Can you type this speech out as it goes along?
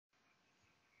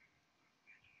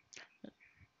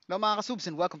Hello mga kasubs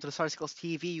and welcome to the Sarsicles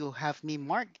TV. You have me,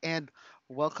 Mark, and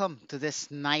welcome to this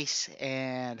nice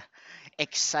and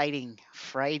exciting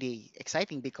Friday.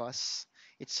 Exciting because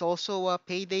it's also a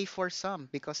payday for some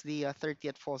because the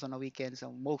 30th falls on a weekend.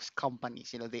 So most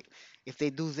companies, they if they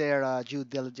do their due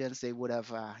diligence, they would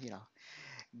have,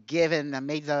 given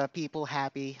made the people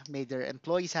happy, made their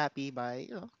employees happy by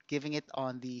giving it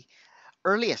on the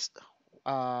earliest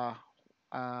uh,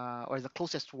 or the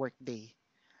closest work day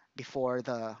before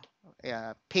the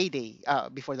payday,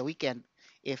 before the weekend,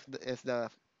 if the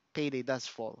payday does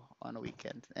fall on a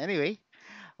weekend. Anyway,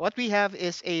 what we have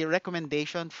is a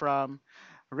recommendation from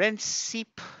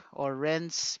Rensip or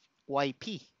Rens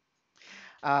YP.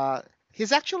 Uh,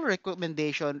 his actual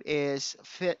recommendation is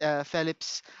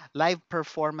Felip's live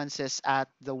performances at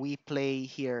the We Play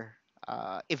Here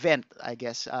event, I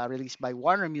guess, released by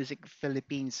Warner Music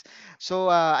Philippines. So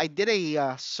I did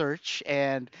a search,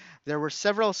 and there were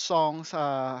several songs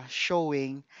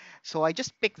showing. So I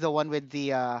just picked the one with the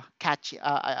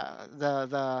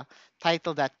the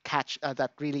title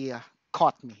that really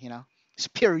caught me.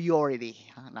 Superiority.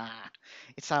 Nah,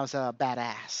 it sounds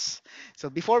badass. So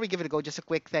before we give it a go, just a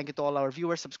quick thank you to all our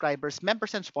viewers, subscribers,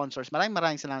 members, and sponsors.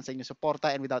 Maraming salamat sa inyong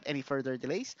suporta. And without any further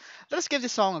delays, let us give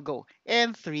this song a go.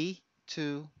 And three,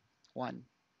 two, one.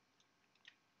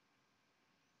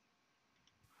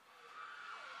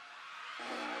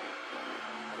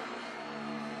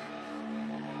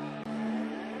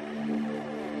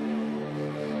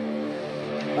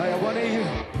 Hey, what are you?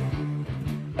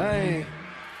 Hey,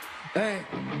 hey,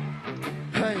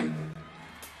 hey,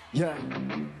 yeah,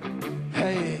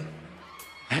 hey,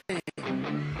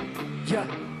 yeah,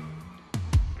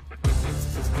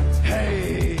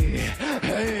 hey,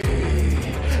 hey,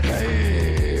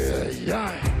 hey,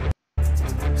 yeah,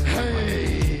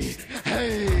 hey,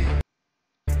 hey,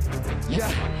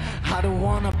 yeah. I don't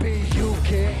wanna be you,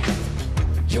 kid.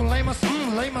 You lame as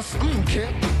kid.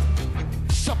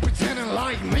 Stop pretending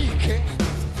like me, kid.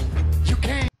 You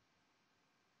can't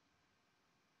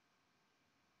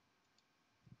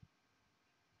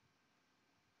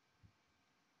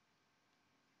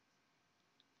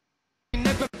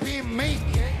never be me,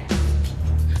 kid.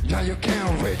 Now you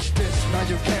can't reach this, now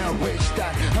you can't reach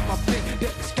that. I'm a big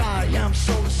sky, I'm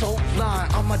so fly.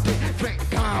 I'm a different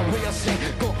kind, we are saying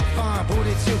go fine. Put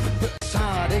it to the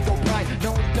side, they go bright,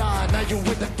 no die. Now you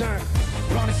with the dirt.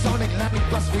 Running Sonic, landing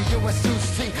bus with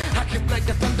US2C. I can break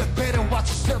the thunder bed and watch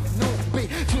yourself, no B.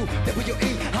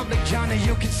 2WE, I'm like Johnny,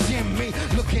 you can see me.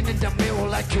 Looking in the mirror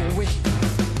like you wish.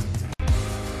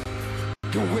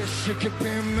 You wish you could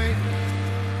be me.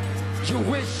 You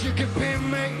wish you could be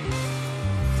me.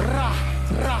 Rah,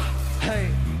 rah, hey.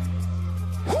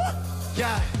 Woo!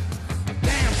 Yeah.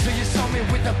 Damn, so you saw me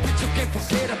with the bitch, you can't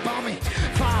forget about me.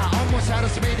 Fire almost out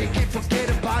of speed, you can't forget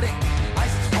about it.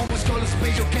 Ice almost cold as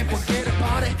speed, you can't forget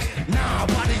about it. Nah,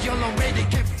 body you're already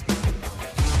can't.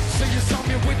 So you saw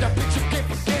me with the bitch, you can't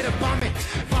forget about me.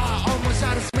 Fire almost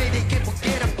out of speed, you can't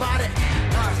forget about it.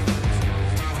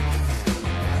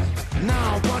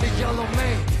 Nah, body yellow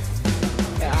me.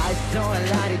 I saw a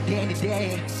lot of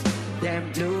day.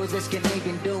 Them losers can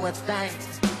even do a thing.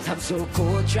 I'm so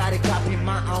cool, try to copy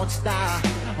my own style.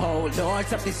 Oh Lord,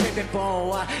 something saving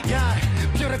for yeah,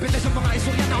 pure repetition mga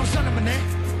istorya na usan naman eh.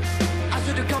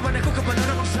 Aso di ka man ako kabalo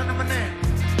na usan naman eh.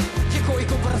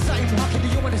 Ikaw para sa imo, can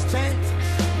you understand?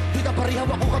 Di ka pariha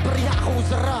ako kapariha ako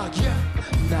usarag, yeah.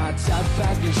 Not so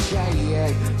fast to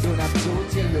shade, do not do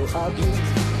till you ugly.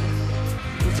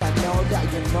 I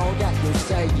know that you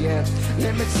say yeah.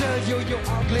 Let me tell you, you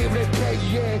ugly replay,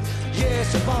 yeah. Yeah,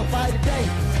 it's about fight today.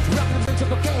 Rapping them to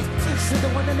the game. See the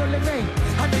one and only me.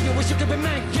 I know you wish you could be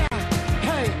me, yeah.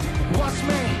 Hey, watch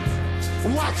me,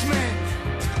 watch me,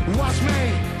 watch me.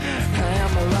 Hey,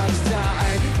 I'm a rock star,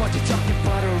 hey. What you talking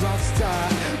about a rock star?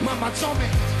 Mama told me,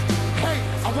 hey,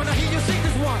 I wanna hear you sing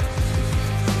this one.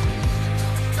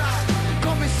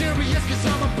 Call me serious, cause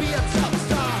I'ma be a top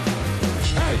star.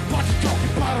 Hey, what you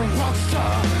talking about a rock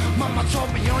star? Mama told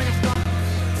me you ain't done.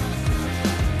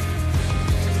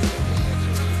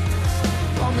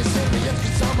 Call me serious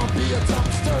cause I'ma be a top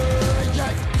star,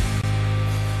 yeah.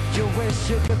 You wish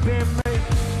you could be me.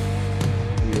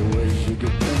 You wish you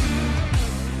could be me.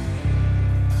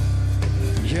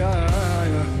 Yeah,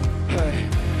 hey,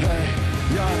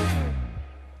 yeah.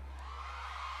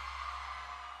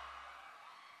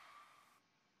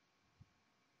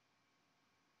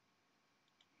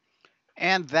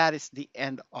 And that is the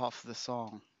end of the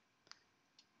song.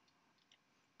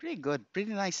 Pretty good.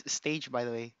 Pretty nice stage, by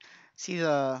the way. See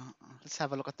the. Let's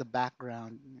have a look at the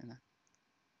background.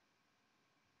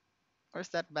 Where's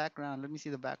that background? Let me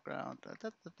see the background.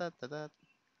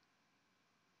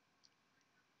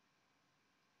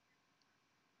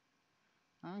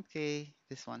 Okay,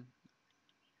 this one.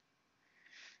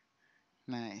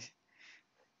 Nice.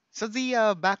 So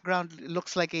the background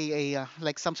looks like a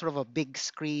like some sort of a big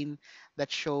screen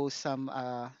that shows some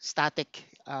static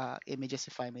images,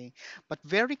 if I may, but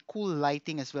very cool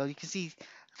lighting as well. You can see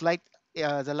light.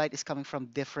 The light is coming from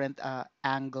different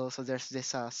angles. So there's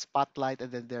this spotlight,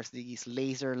 and then there's these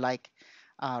laser-like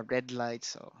red lights.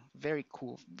 So very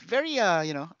cool, very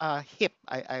hip.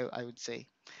 I would say.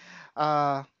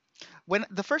 Uh, when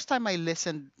the first time I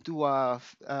listened to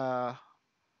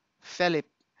Felip,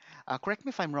 correct me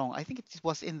if I'm wrong. I think it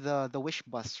was in the Wish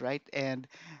bus, right? And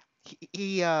he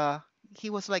he, uh, he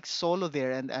was like solo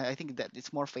there, and I think that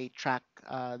it's more of a track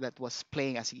that was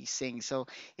playing as he sings. So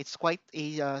it's quite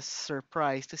a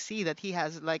surprise to see that he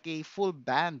has like a full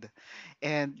band,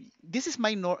 and this is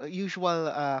my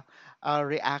usual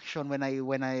reaction when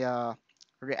I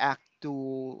react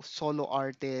to solo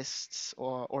artists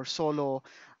or solo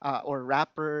or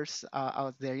rappers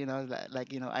out there.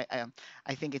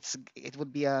 I think it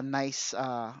would be a nice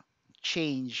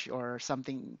change or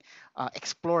something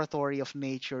exploratory of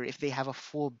nature if they have a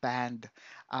full band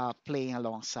playing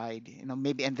alongside,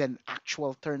 maybe, and then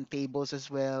actual turntables as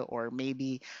well, or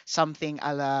maybe something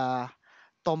a la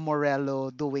Tom Morello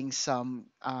doing some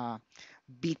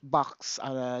beatbox,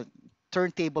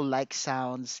 turntable-like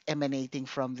sounds emanating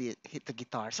from the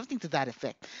guitar, something to that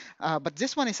effect. But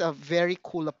this one is a very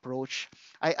cool approach.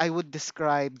 I would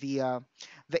describe the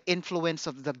influence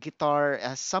of the guitar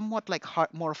as somewhat like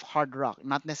more of hard rock,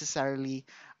 not necessarily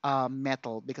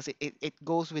metal, because it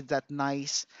goes with that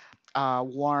nice,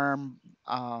 warm.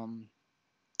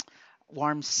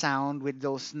 Warm sound with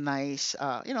those nice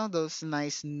those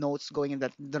nice notes going in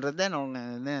that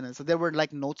so there were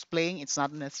like notes playing. It's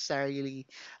not necessarily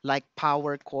like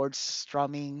power chords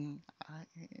strumming.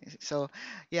 So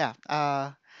yeah,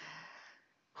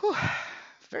 whew,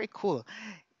 very cool.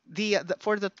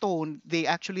 For the tone, they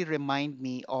actually remind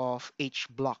me of H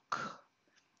Block.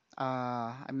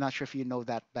 I'm not sure if you know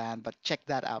that band, but check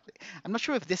that out. I'm not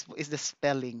sure if this is the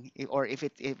spelling, or if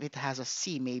it has a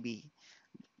C maybe.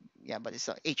 Yeah, but it's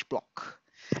a H Block.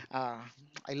 Uh,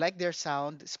 I like their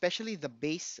sound, especially the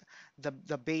bass.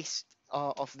 The bass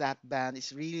of that band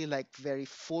is really like very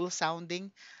full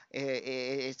sounding.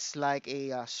 It's like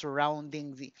a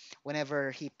surrounding the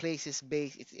whenever he plays his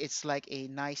bass. It's like a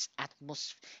nice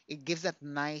atmosphere. It gives that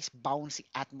nice bouncy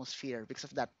atmosphere because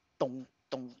of that tong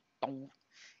tong tong.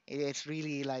 It's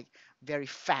really like very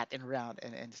fat and round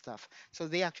and stuff. So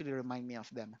they actually remind me of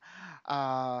them.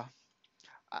 Uh,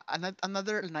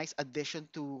 another nice addition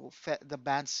to the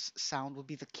band's sound would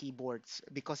be the keyboards,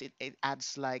 because it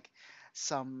adds like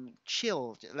some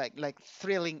chill, like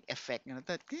thrilling effect,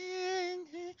 that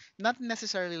not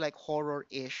necessarily like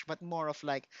horror-ish, but more of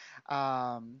like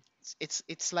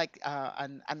it's like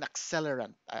an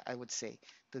accelerant, I would say,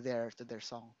 to their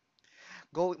song.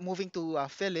 Moving to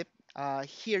Philip,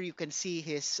 here you can see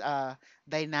his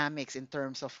dynamics in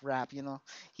terms of rap.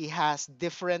 He has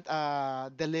different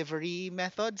delivery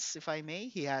methods, if I may.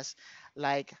 He has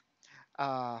like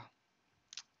uh,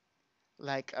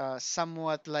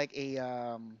 somewhat like a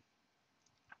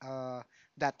uh,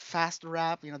 that fast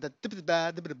rap, the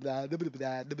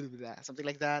something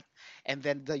like that, and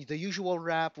then the usual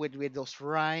rap with those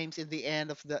rhymes in the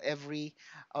end of the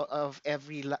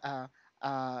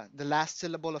last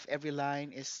syllable of every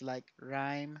line is like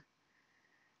rhyme,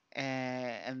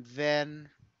 and then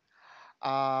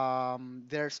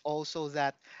there's also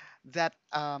that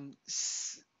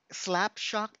slap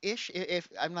shock ish. If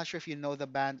I'm not sure if you know the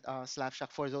band Slap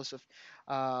Shock. For those of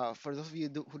you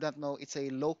who don't know, it's a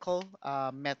local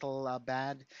metal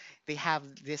band. They have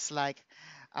this like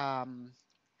um,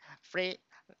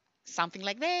 something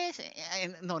like this,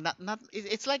 and no, not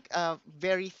it's like a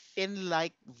very thin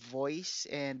like voice,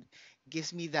 and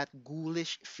gives me that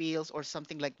ghoulish feels, or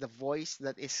something like the voice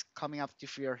that is coming up to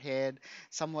your head,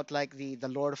 somewhat like the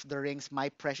Lord of the Rings, my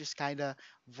precious kind of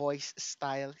voice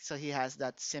style. So he has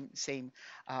that same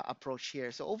approach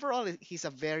here. So overall, he's a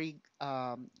very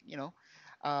uh,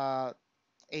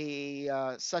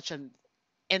 a such an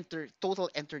total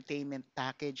entertainment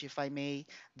package, if I may.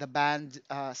 The band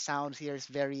sound here is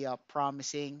very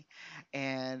promising,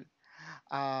 and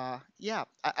yeah,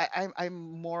 I'm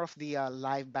more of the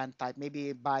live band type.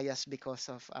 Maybe biased because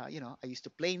of I used to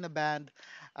play in a band,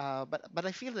 but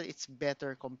I feel that it's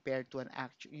better compared to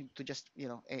to just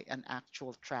an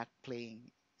actual track playing.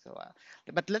 So,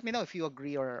 but let me know if you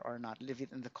agree or not. Leave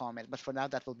it in the comment. But for now,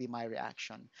 that will be my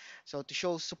reaction. So to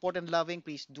show support and loving,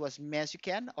 please do as many as you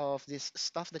can of this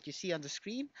stuff that you see on the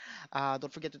screen.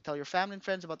 Don't forget to tell your family and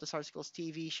friends about the Sarsicles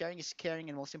TV. Sharing is caring,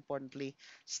 and most importantly,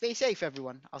 stay safe,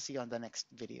 everyone. I'll see you on the next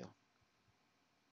video.